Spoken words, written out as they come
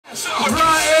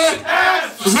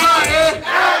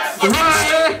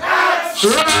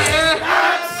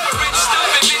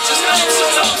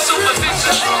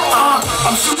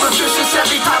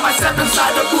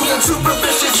I'm super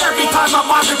vicious every time I'm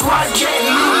on the grind getting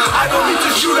loot. I don't need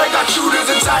to shoot, I got shooters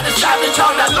inside the savage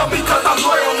town that love me cause I'm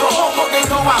loyal to home, but they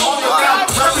know I hold it down.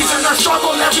 Represent their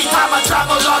struggle every time I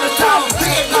travel out of town.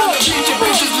 Hitting on the beach and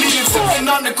bitches leaving sitting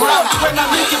on the ground. When I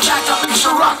make it back, I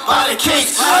picture rock by the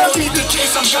case. I don't need to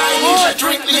chase, I'm Guyanese, I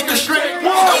drink liquor straight.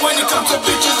 And when it comes to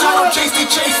bitches, I don't chase, they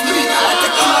chase me. At the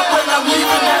club when I'm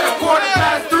leaving at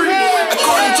 3:15.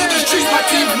 According to the streets, my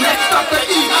team's next up to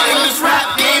eat. In this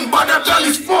rap game, but their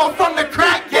bellies full from the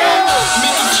crack game.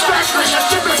 Making staggering, I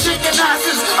ship and shaking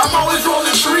asses. I'm always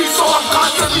rolling trees, so I'm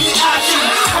constantly ashing.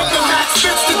 From the Max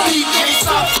Spitz to DJ,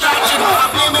 stop scratching.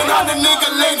 I'm aiming on the nigga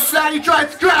laying flat, he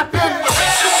tried scrapping.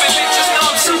 Stupid bitches know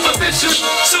I'm super vicious.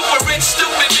 Super rich,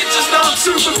 stupid bitches know I'm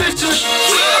super vicious.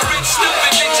 Super rich,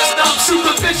 stupid bitches know I'm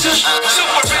super vicious.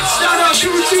 Super rich, shout out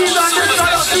QT, shout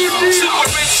out QT. Super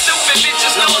rich, stupid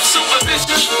bitches know I'm super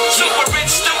vicious. Super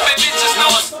rich, stupid bitches know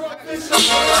I'm super vicious.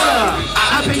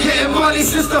 I've been getting money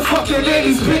since the fucking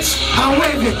 80s, bitch. I'm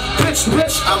waving, bitch,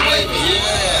 I'm waving,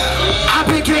 yeah. I've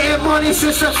been getting money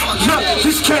since the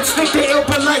these cats think they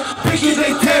open like Biggie,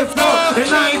 they dead wrong.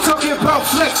 And I ain't talking about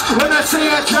flex when I say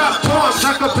I drop bombs.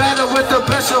 I can battle with the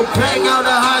best, so bang out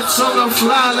a hot song and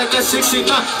fly like a 69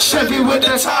 Chevy with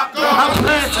the top gun. I'm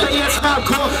playing till it's not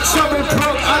cold. Something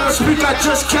broke, I don't speak, I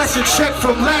just cashed a check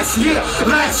from last year.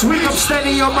 Last week I'm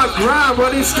steady on my grind,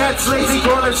 but these cats lazy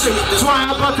gonna see. That's why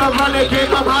I'm about to run the game,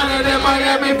 I'm hotter than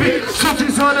Miami Beach.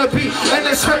 Something's on the beat, and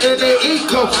it's hurting their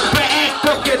ego. But act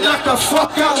up, get knocked the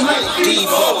fuck out like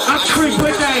Devo. I creep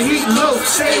with that heat low,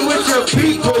 say with your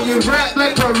people. You rap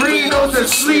like burritos and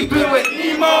sleeping with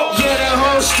Nemo. Yeah, the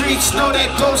whole streets know that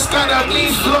ghost got a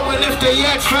leaf blowing. If they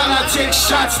act foul, I take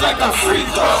shots like a free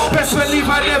throw. Best believe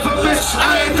I never miss,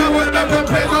 I ain't doing nothing,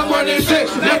 pay my money thick.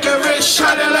 Like a rich,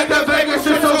 shining like the Vegas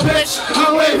little bitch.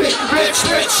 I'm waving, bitch,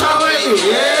 I'm waving,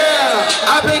 yeah.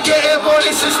 I've been getting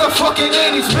money since the fucking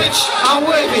 80s, bitch. I'm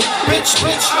waving, bitch,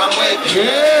 I'm waving,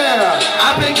 yeah.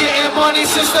 I've been getting money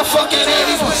since the fucking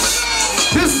 80s.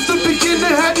 This is the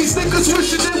beginning, had these niggas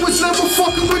wishing they was never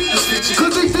fucking with us.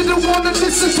 Cause they didn't wanna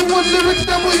listen to a lyric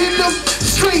that would hit them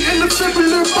straight in the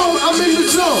fibula bone. I'm in the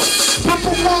zone.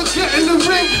 Purple one get in the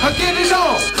ring, I get it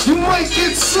on. You might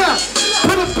get slapped.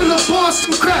 Put up in a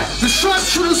Boston crack. The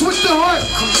sharpshooters with the heart.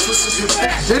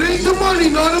 It ain't the money,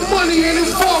 no, the money ain't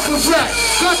involved with rap.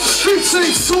 Got the streets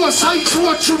ain't source, how you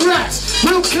torture rats.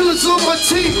 Real killers on my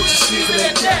team.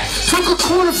 Took a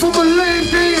corner from a lane,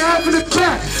 they ain't having it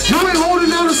back. You ain't holding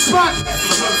down a spot.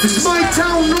 It's my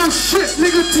town, no shit,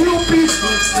 nigga. T.O.P.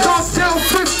 Downtown,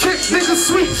 fifth kick, nigga.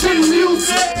 Sweet chin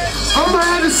music. I'ma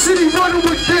have the city running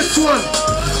with this one.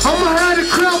 I'ma have the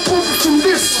crowd bumping from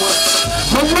this one.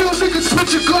 My real niggas put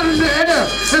your gun in the air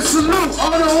and salute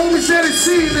all the homies that ain't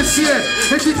seen this year.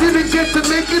 If you didn't get to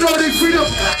make it or they freed up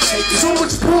so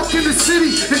much pork in the city,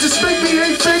 it just make me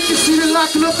hate fake. You see they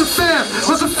locking up the fam.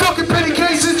 Was a fucking petty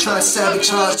case and try to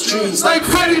sabotage dreams like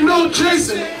Freddie, no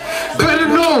Jason. Better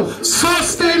know, so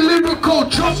stay lyrical,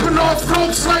 jumping off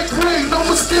ropes like rain, no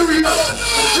mysterious. You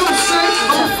know what I'm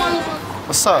saying?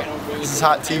 What's up? This is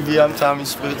Hott TV, I'm Tommy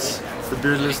Spitz. The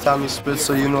beardless Tommy Spitz,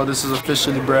 so you know this is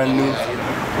officially brand new.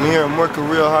 I'm here, I'm working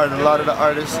real hard. A lot of the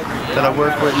artists that I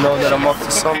work with know that I'm up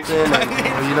to something,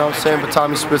 and, you know what I'm saying? But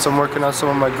Tommy Spitz, I'm working on some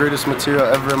of my greatest material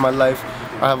ever in my life.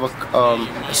 I have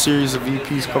a series of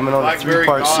EPs coming out, a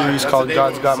 3-part series called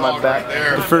God's Got My Back.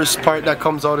 The first part that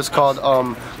comes out is called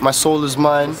My Soul Is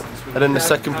Mine, and then the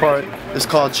second part is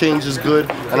called Change Is Good.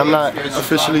 And I'm not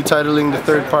officially titling the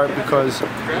third part because,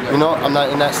 you know, I'm not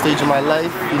in that stage of my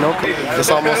life, you know. It's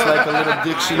almost like a little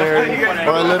dictionary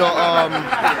or a little,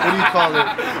 what do you call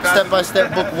it,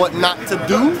 step-by-step book what not to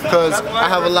do, because I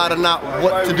have a lot of not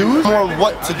what to do, more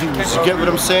what to do, you get what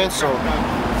I'm saying? So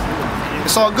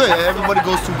it's all good. Everybody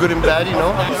goes through good and bad, you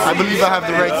know. I believe I have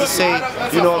the right to say,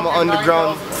 you know, I'm an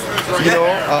underground, you know,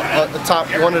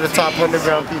 one of the top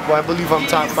underground people. I believe I'm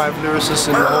top 5 lyricists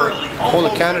in the whole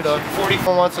of Canada.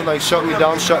 Don't want to like shut me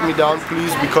down,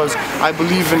 please, because I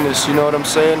believe in this. You know what I'm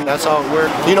saying? That's how it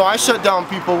works. You know, I shut down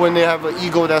people when they have an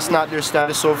ego that's not their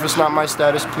status. So if it's not my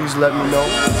status, please let me know.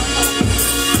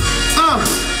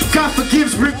 God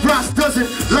forgives, Rick Ross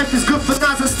doesn't. Life is good for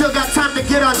Nas, I still got time to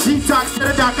get on detox. To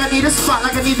the doc, I need a spot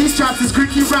like I need these chops. This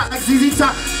Greeky rock like ZZ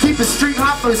Top. Keep it street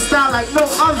hop for style like no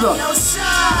other.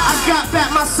 I got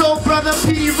back my soul brother,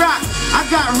 P.D. Rock. I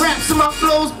got raps in my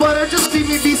flows, butter. Just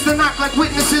feed me beats to knock like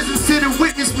witnesses and sit and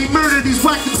witness me murder these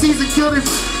white MCs and kill them.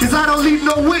 Cause I don't leave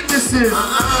no witnesses.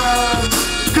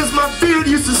 Cause my beard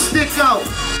used to stick out.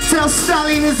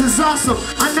 Stallion is awesome.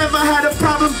 I never had a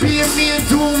problem being me and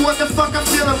doing what the fuck I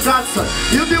feel I'm Godson.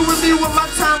 You'll deal with me when my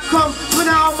time comes. When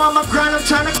I'm on my grind, I'm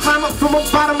trying to climb up from a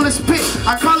bottomless pit.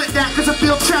 I call it that cause I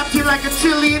feel trapped here like a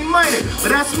Chilean miner.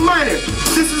 But that's minor.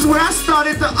 This is where I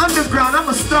started the underground. I'm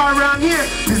a star around here.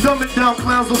 These dumb and down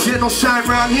clowns don't get no shine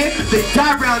around here. They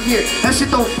die around here. That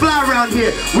shit don't fly around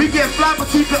here. We get fly but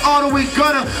keep it all the way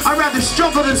gutter. I'd rather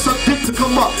struggle than some dick to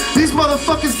come up. These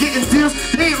motherfuckers getting deals,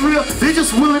 they ain't real. They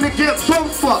just willing to get bum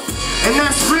fucked. And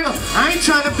that's real. I ain't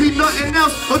trying to be nothing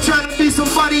else or trying to be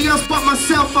somebody else but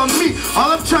myself. I'm me.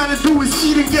 All I'm trying to do is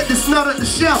eat and get this nut at the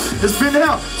shell. It's been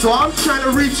hell. So I'm trying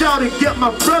to reach out and get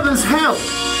my brother's help.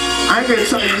 I ain't gonna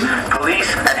tell you. Police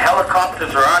and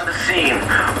helicopters are on the scene,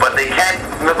 but they can't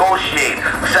negotiate.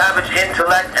 Savage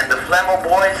Intellect and the Flemo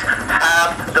boys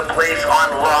have the place on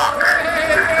lock.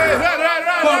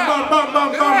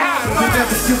 We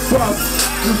never give up.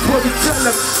 Before we tell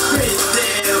them, stay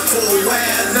there for a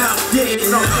while now.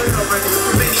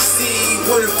 Many see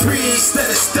what a priest that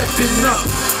is stepping up.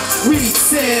 We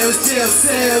sales, jail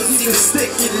sales, even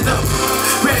sticking it up.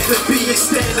 Rather be a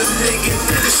stand-up nigga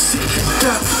than a shit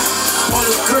up. All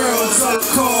the girls, all the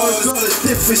cars, all the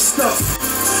different stuff.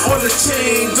 All the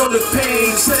chains, all the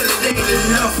pain, said it ain't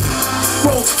enough.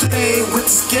 Both playing with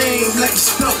this game like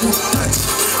it's double dutch.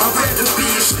 I'd rather be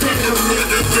a stand-up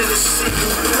nigga than a shit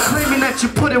up. Claiming that you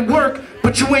put in work,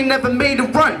 but you ain't never made a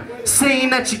run. Saying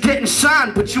that you're getting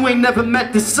shine, but you ain't never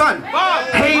met the sun.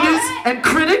 Haters and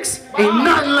critics, ain't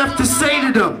nothing left to say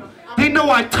to them. They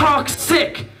know I talk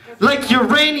sick, like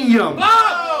uranium.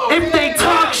 If they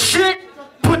talk shit,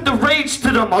 put the rage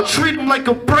to them. I'll treat them like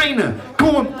a brainer,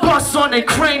 go and bust on their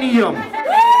cranium.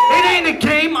 It ain't a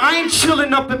game, I ain't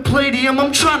chilling up at Palladium.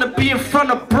 I'm trying to be in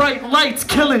front of bright lights,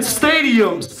 killing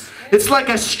stadiums. It's like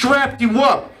I strapped you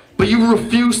up, but you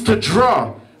refuse to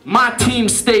draw. My team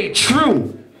stayed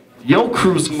true. Yo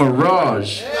crew's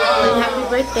mirage. Happy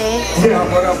birthday.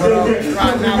 What up?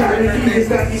 Right now, birthday.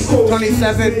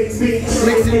 27.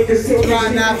 Mixing.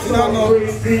 Right now, if you don't know.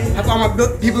 Have all my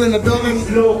people in the building.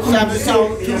 Savage Town.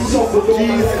 Go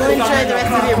enjoy the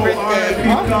rest of your birthday.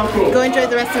 Huh? Go enjoy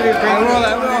the rest of your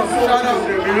birthday.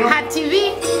 Hott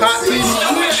TV. Hott TV.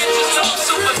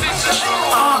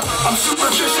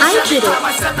 I did it.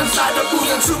 I step inside the booth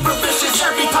and super vicious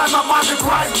every time I'm on the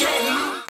grind getting